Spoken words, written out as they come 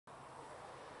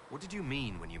What did you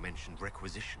mean when you mentioned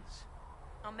requisitions?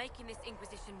 I'm making this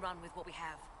Inquisition run with what we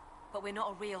have, but we're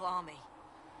not a real army.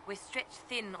 We're stretched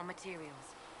thin on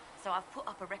materials, so I've put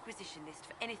up a requisition list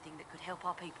for anything that could help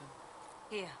our people.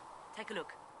 Here, take a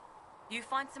look. You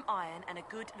find some iron and a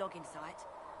good logging site,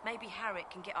 maybe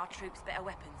Harriet can get our troops better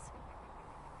weapons.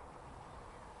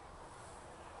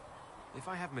 If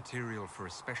I have material for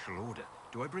a special order,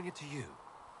 do I bring it to you?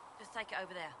 Just take it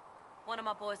over there. One of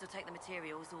my boys will take the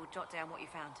materials or jot down what you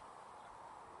found.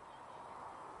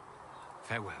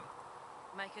 Farewell.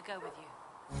 Make her go with you.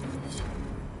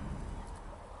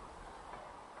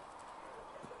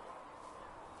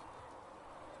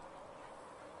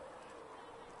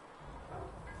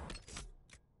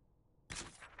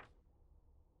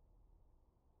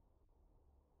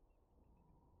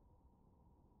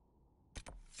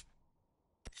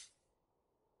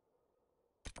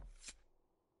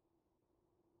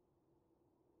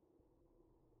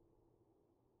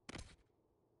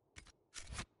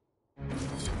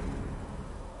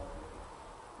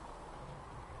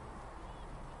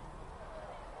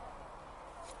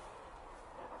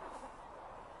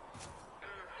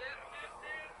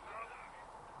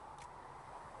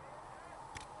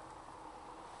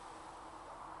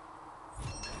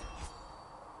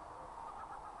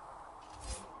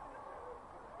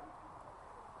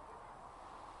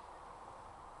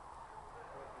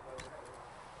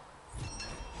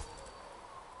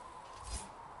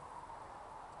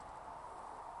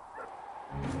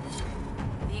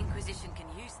 The Inquisition can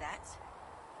use that.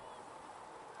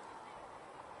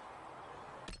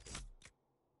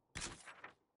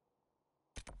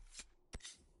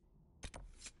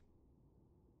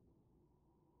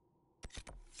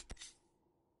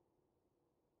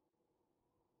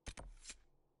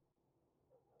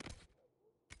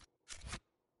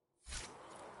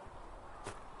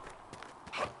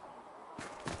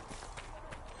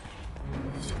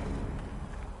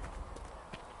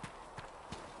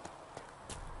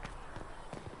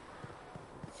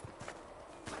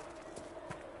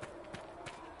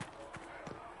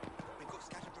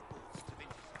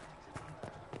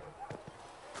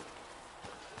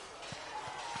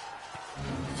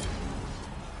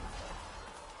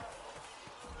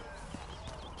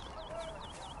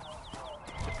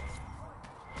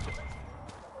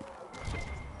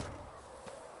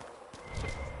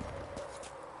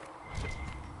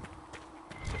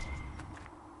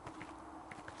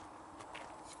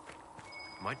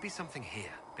 Might be something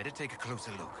here. Better take a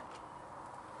closer look.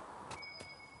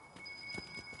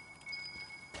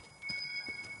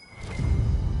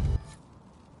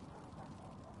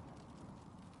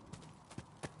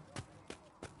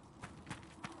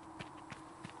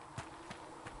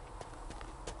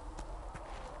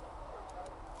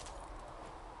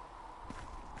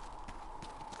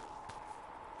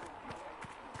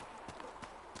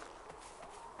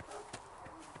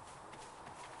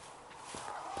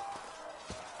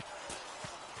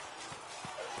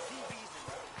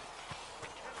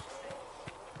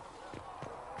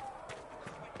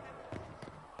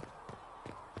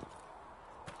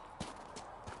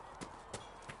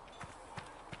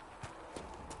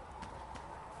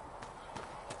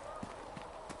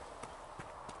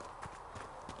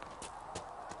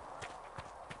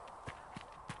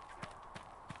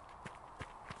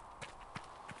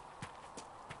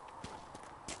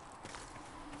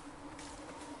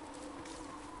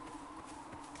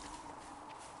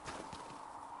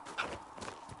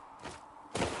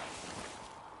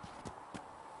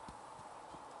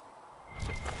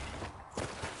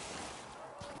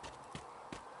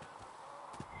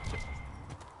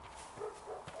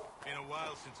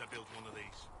 While since I built one of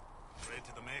these. Prayed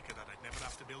to the Maker that I'd never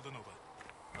have to build another.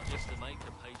 I guess the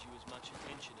Maker pays you as much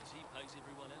attention as he pays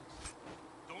everyone else.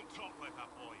 Don't talk like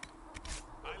that, boy.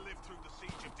 I lived through the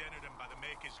siege of Denardon by the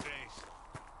Maker's grace.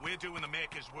 We're doing the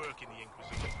Maker's work in the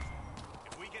Inquisition.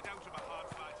 If we get out of a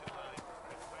hard fight alive,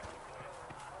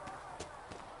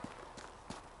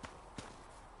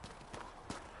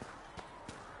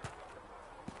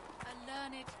 a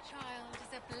learned child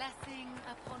is a blessing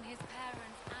upon his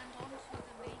parents and onto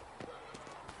the Maker.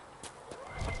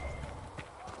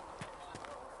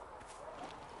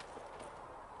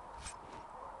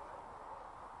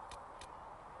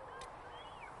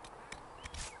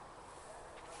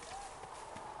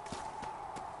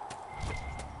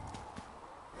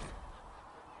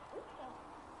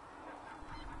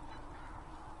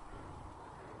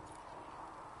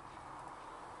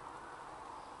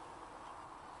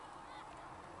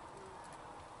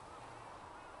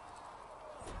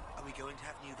 Are we going to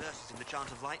have new verses in the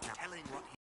Chant of Light now, telling what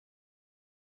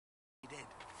he did?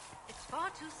 It's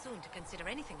far too soon to consider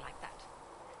anything like that.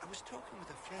 I was was talking with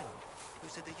a friend who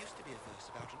said there used to be a verse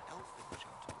about an elf in the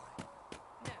Chant of Light.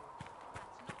 No,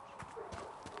 that's not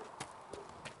true.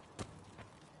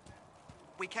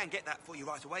 We can get that for you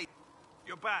right away.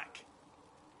 You're back.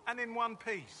 And in one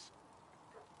piece.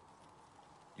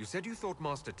 You said you thought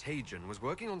Master Tajan was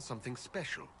working on something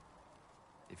special.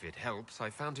 If it helps, I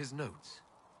found his notes.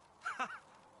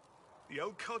 The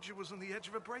old codger was on the edge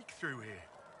of a breakthrough here,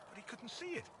 but he couldn't see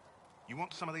it. You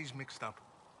want some of these mixed up?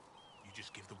 You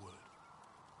just give the word.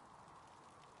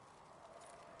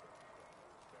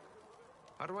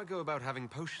 How do I go about having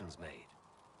potions made?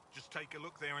 Just take a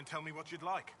look there and tell me what you'd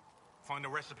like. Find a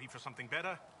recipe for something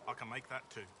better, I can make that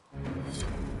too.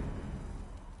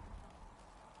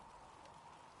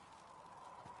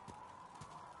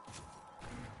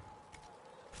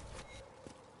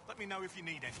 Let me know if you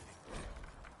need anything.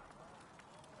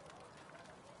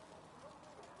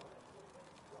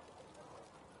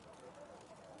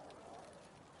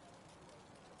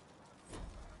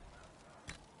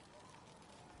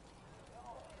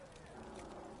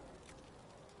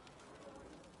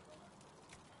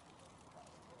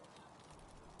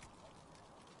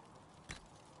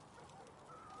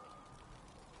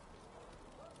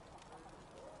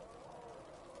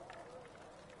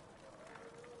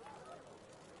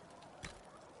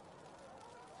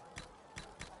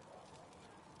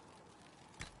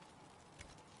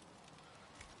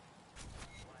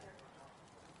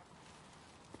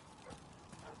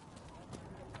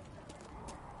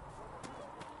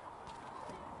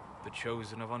 The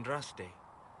chosen of Andraste,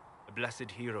 a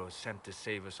blessed hero sent to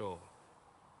save us all.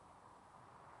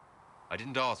 I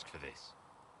didn't ask for this,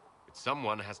 but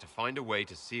someone has to find a way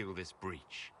to seal this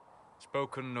breach.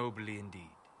 Spoken nobly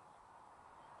indeed.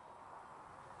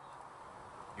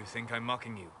 You think I'm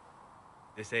mocking you?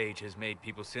 This age has made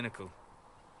people cynical.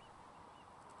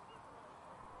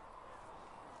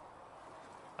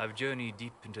 I've journeyed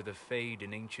deep into the Fade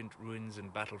in ancient ruins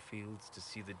and battlefields to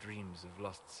see the dreams of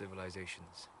lost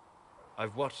civilizations.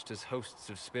 I've watched as hosts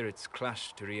of spirits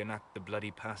clash to reenact the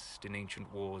bloody past in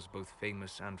ancient wars, both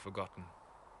famous and forgotten.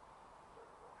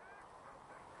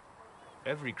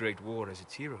 Every great war has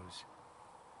its heroes.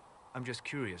 I'm just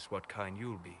curious what kind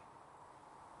you'll be.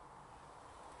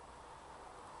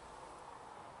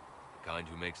 The kind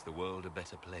who makes the world a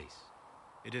better place.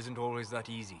 It isn't always that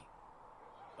easy,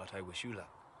 but I wish you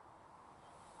luck.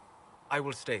 I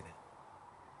will stay then,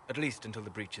 at least until the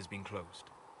breach has been closed.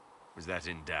 Was that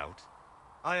in doubt?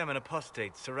 I am an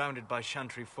apostate surrounded by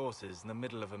Chantry forces in the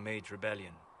middle of a mage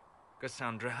rebellion.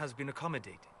 Cassandra has been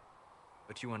accommodating,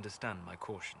 but you understand my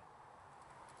caution.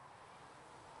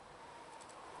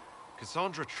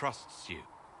 Cassandra trusts you.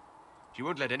 She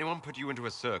won't let anyone put you into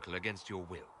a circle against your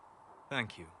will.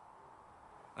 Thank you.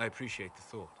 I appreciate the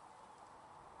thought.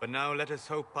 But now let us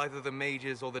hope either the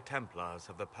mages or the Templars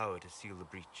have the power to seal the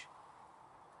breach.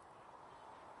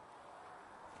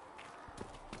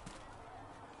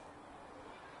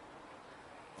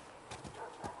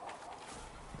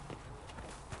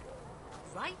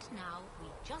 Right now, we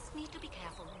just need to be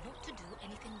careful not to do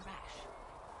anything rash.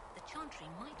 The Chantry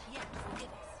might yet forgive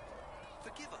us.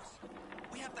 Forgive us.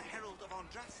 We have the Herald of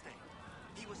Andraste.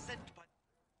 He was sent by...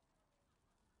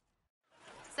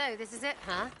 So, this is it,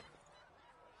 huh?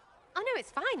 Oh no,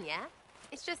 it's fine, yeah?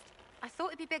 It's just, I thought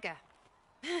it'd be bigger.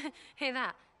 Hear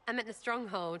that? I meant the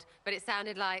stronghold, but it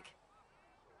sounded like...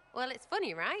 Well, it's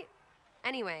funny, right?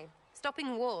 Anyway,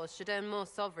 stopping wars should earn more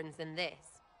sovereigns than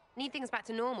this. Need things back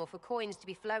to normal for coins to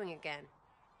be flowing again.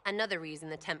 Another reason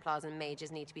the Templars and mages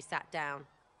need to be sat down.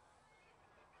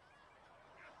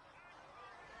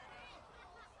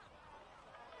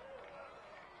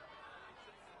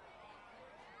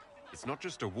 It's not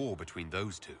just a war between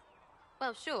those two.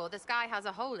 Well, sure, the sky has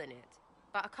a hole in it,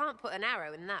 but I can't put an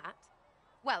arrow in that.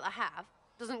 Well, I have.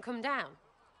 Doesn't come down.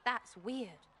 That's weird.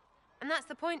 And that's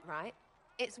the point, right?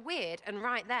 It's weird and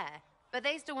right there, but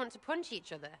they still want to punch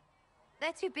each other.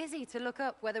 They're too busy to look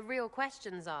up where the real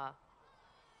questions are.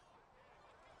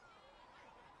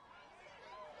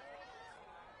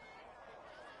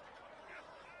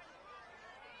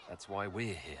 That's why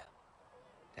we're here.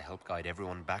 To help guide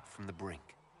everyone back from the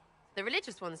brink. The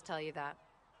religious ones tell you that.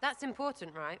 That's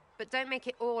important, right? But don't make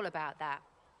it all about that.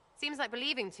 Seems like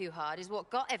believing too hard is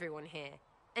what got everyone here.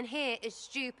 And here is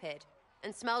stupid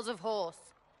and smells of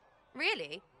horse.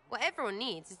 Really? What everyone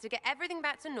needs is to get everything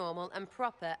back to normal and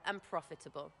proper and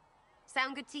profitable.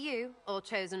 Sound good to you, all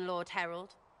chosen Lord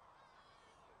Herald?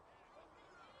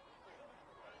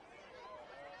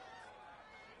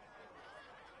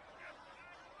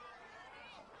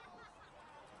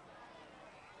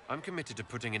 I'm committed to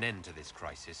putting an end to this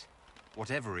crisis,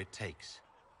 whatever it takes.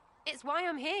 It's why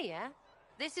I'm here, yeah?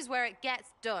 This is where it gets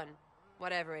done.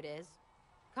 Whatever it is.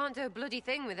 Can't do a bloody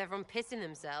thing with everyone pissing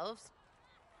themselves.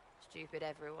 Stupid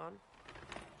everyone.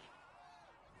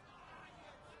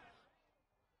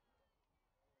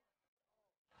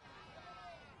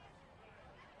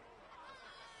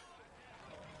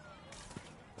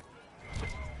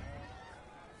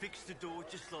 Fix the door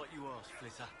just like you asked,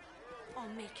 Flitter. Oh,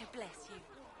 Mika, bless you.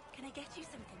 Can I get you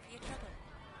something for your trouble?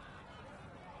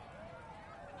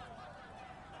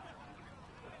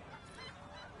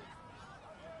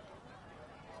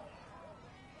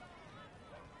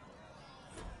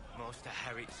 Master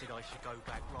Harriet said I should go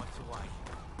back right away.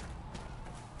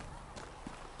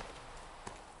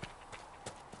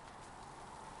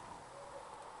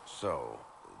 So,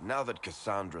 now that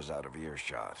Cassandra's out of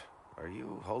earshot, are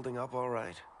you holding up all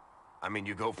right? I mean,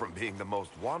 you go from being the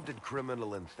most wanted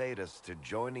criminal in Thedas to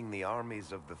joining the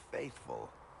armies of the faithful.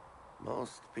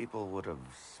 Most people would have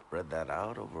spread that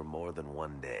out over more than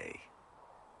one day.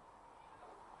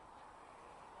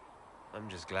 I'm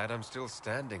just glad I'm still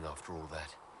standing after all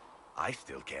that. I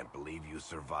still can't believe you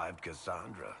survived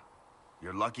Cassandra.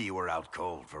 You're lucky you were out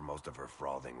cold for most of her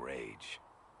frothing rage.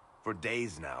 For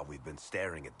days now, we've been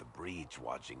staring at the breach,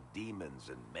 watching demons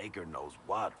and Maker knows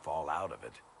what fall out of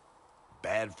it.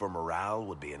 Bad for morale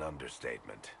would be an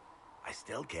understatement. I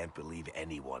still can't believe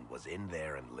anyone was in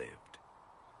there and lived.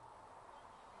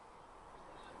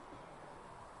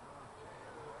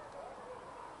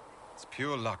 It's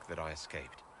pure luck that I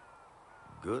escaped.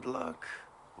 Good luck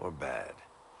or bad?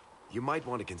 You might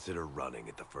want to consider running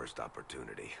at the first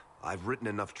opportunity. I've written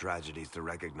enough tragedies to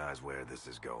recognize where this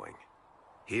is going.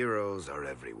 Heroes are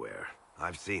everywhere.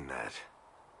 I've seen that.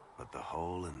 But the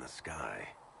hole in the sky,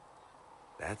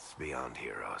 that's beyond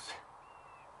heroes.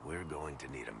 We're going to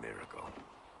need a miracle.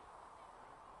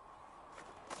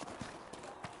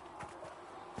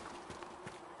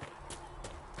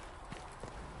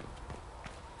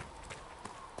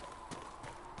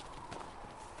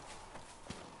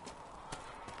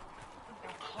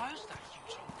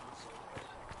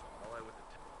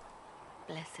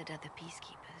 Blessed are the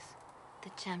peacekeepers, the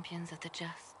champions of the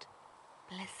just.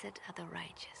 Blessed are the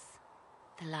righteous,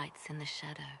 the lights in the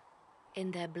shadow.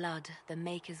 In their blood, the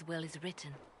Maker's will is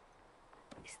written.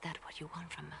 Is that what you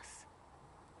want from us?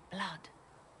 Blood?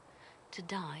 To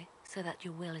die so that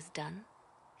your will is done?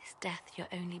 Is death your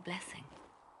only blessing?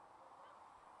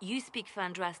 You speak for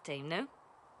Andraste, no?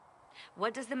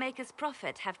 What does the Maker's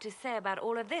prophet have to say about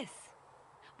all of this?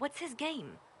 What's his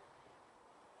game?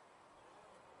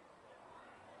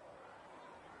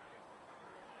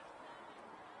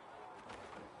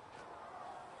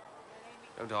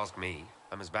 Don't ask me.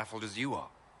 I'm as baffled as you are.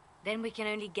 Then we can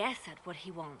only guess at what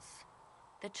he wants.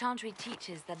 The Chantry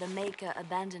teaches that the Maker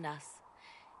abandoned us.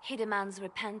 He demands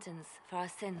repentance for our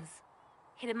sins.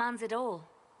 He demands it all.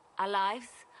 Our lives,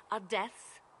 our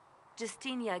deaths.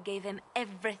 Justinia gave him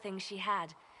everything she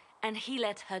had, and he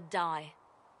let her die.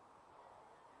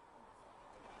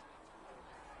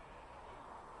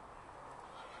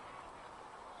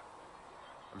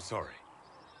 I'm sorry.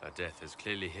 Her death has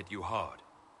clearly hit you hard.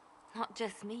 Not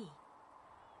just me.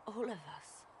 All of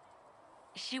us.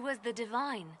 She was the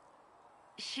divine.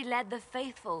 She led the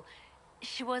faithful.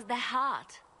 She was the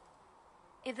heart.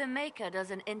 If the Maker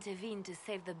doesn't intervene to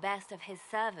save the best of his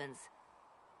servants,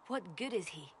 what good is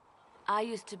he? I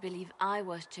used to believe I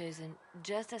was chosen,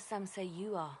 just as some say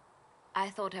you are. I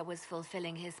thought I was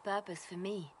fulfilling his purpose for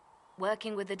me,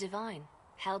 working with the divine,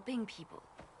 helping people.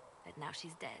 But now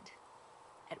she's dead.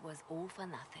 It was all for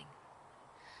nothing.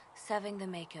 Serving the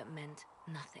Maker meant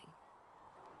nothing.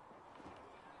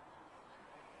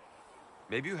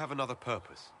 Maybe you have another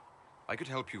purpose. I could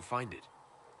help you find it.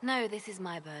 No, this is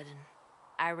my burden.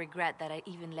 I regret that I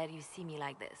even let you see me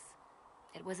like this.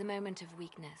 It was a moment of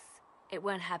weakness. It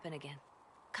won't happen again.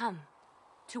 Come.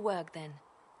 To work, then.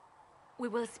 We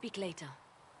will speak later.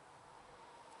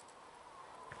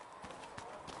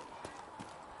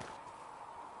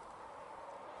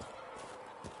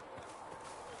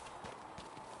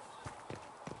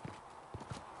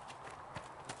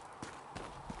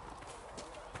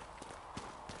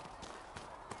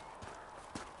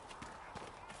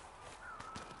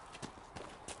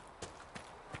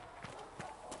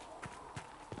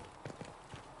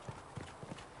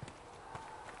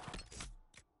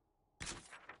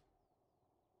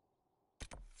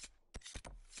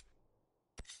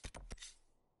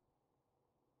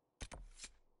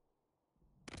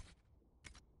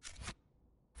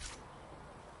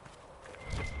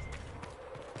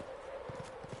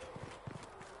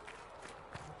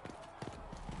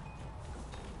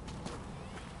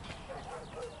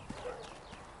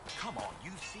 Come on,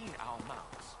 you've seen our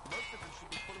mounts. Most of them should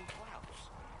be pulling plows.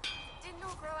 didn't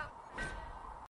all grow up